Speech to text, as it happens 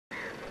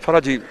फराह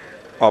जी,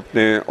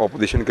 आपने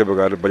अपोजिशन के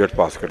बगैर बजट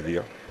पास कर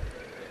दिया,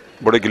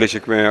 बड़े गिले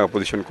शिकवे हैं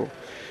अपोजिशन को,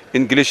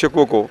 इन गिले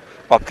शिकवों को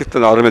आप किस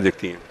तनाज़ुर में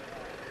देखती हैं?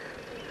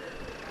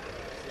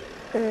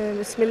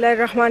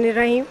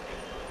 बिस्मिल्लाहिर्रहमानिर्रहीम।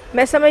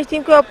 मैं समझती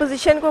हूँ कि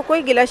अपोजिशन को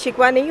कोई गिला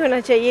शिकवा नहीं होना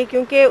चाहिए,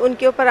 क्योंकि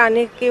उनके ऊपर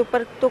आने के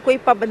ऊपर तो कोई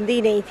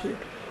पाबंदी नहीं थी।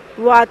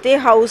 वो आते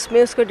हाउस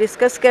में, उसको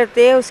डिस्कस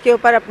करते, उसके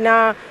ऊपर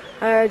अपना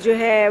जो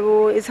है वो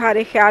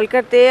इजहार ख्याल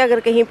करते, अगर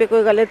कहीं पे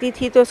कोई गलती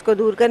थी तो उसको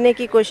दूर करने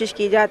की कोशिश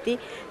की जाती।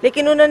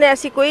 लेकिन उन्होंने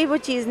ऐसी कोई वो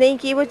चीज़ नहीं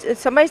की। वो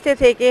समझते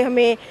थे कि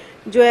हमें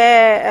जो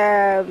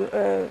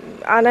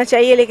है आना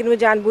चाहिए, लेकिन वो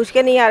जानबूझ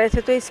के नहीं आ रहे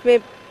थे। तो इसमें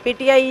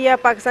पीटीआई या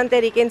पाकिस्तान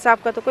तहरीक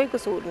इंसाफ का तो कोई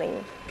कसूर नहीं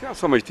है। क्या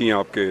समझती हैं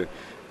आपके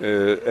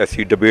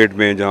ऐसी डिबेट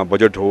में जहाँ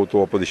बजट हो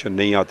तो अपोजिशन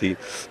नहीं आती,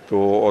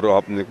 तो और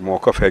आपने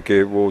मौक़िफ़ है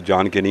कि वो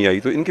जान के नहीं आई,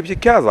 तो इनके पीछे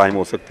क्या अज़ाइम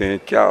हो सकते हैं,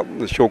 क्या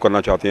शो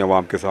करना चाहते हैं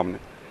अवाम के सामने?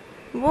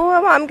 वो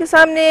आवाम के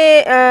सामने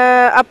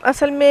अब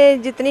असल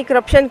में जितनी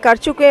करप्शन कर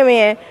चुके हुए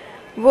हैं,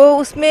 वो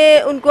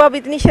उसमें उनको अब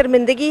इतनी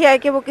शर्मिंदगी है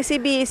कि वो किसी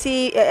भी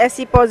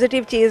ऐसी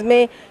पॉजिटिव चीज़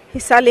में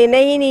हिस्सा लेना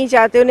ही नहीं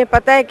चाहते। उन्हें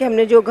पता है कि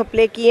हमने जो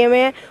घपले किए हुए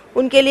हैं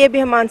उनके लिए भी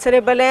हम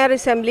आंसरेबल हैं। और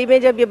असेंबली में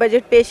जब ये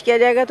बजट पेश किया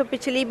जाएगा तो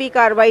पिछली भी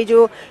कार्रवाई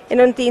जो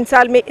इन्होंने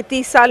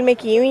 30 साल में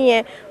की हुई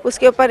हैं,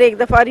 उसके ऊपर एक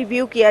दफ़ा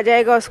रिव्यू किया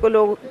जाएगा,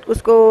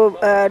 उसको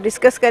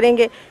डिस्कस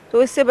करेंगे।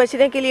 तो इससे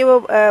बचने के लिए वो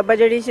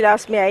बजट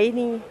इजलास में आई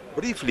नहीं है।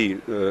 ब्रीफली,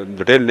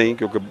 डिटेल नहीं,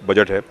 क्योंकि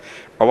बजट है।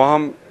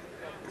 अवाम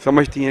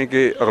समझती हैं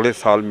कि अगले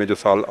साल में जो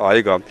साल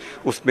आएगा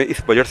उसमें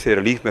इस बजट से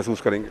रिलीफ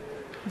महसूस करेंगे?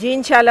 जी,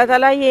 इंशाअल्लाह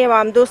ताला ये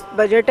अवाम दोस्त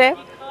बजट है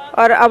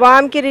और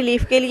आवाम के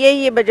रिलीफ के लिए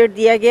ये बजट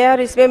दिया गया है।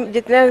 और इसमें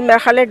जितने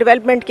मरहले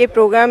डेवलपमेंट के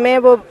प्रोग्राम हैं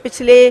वो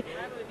पिछले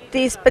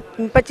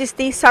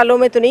 25-30 सालों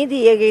में तो नहीं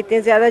दिए गए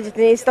इतने ज़्यादा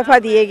जितने इस दफ़ा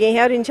दिए गए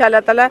हैं। और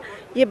इंशाअल्लाह ताला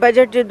ये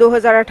बजट जो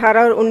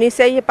 2018 और 19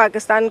 है, ये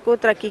पाकिस्तान को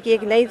तरक्की की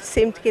एक नई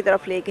सिमत की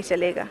तरफ लेके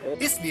चलेगा।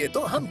 इसलिए तो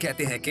हम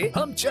कहते हैं कि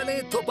हम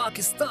चले तो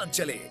पाकिस्तान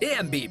चले।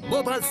 AMB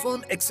mobile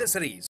phone accessories.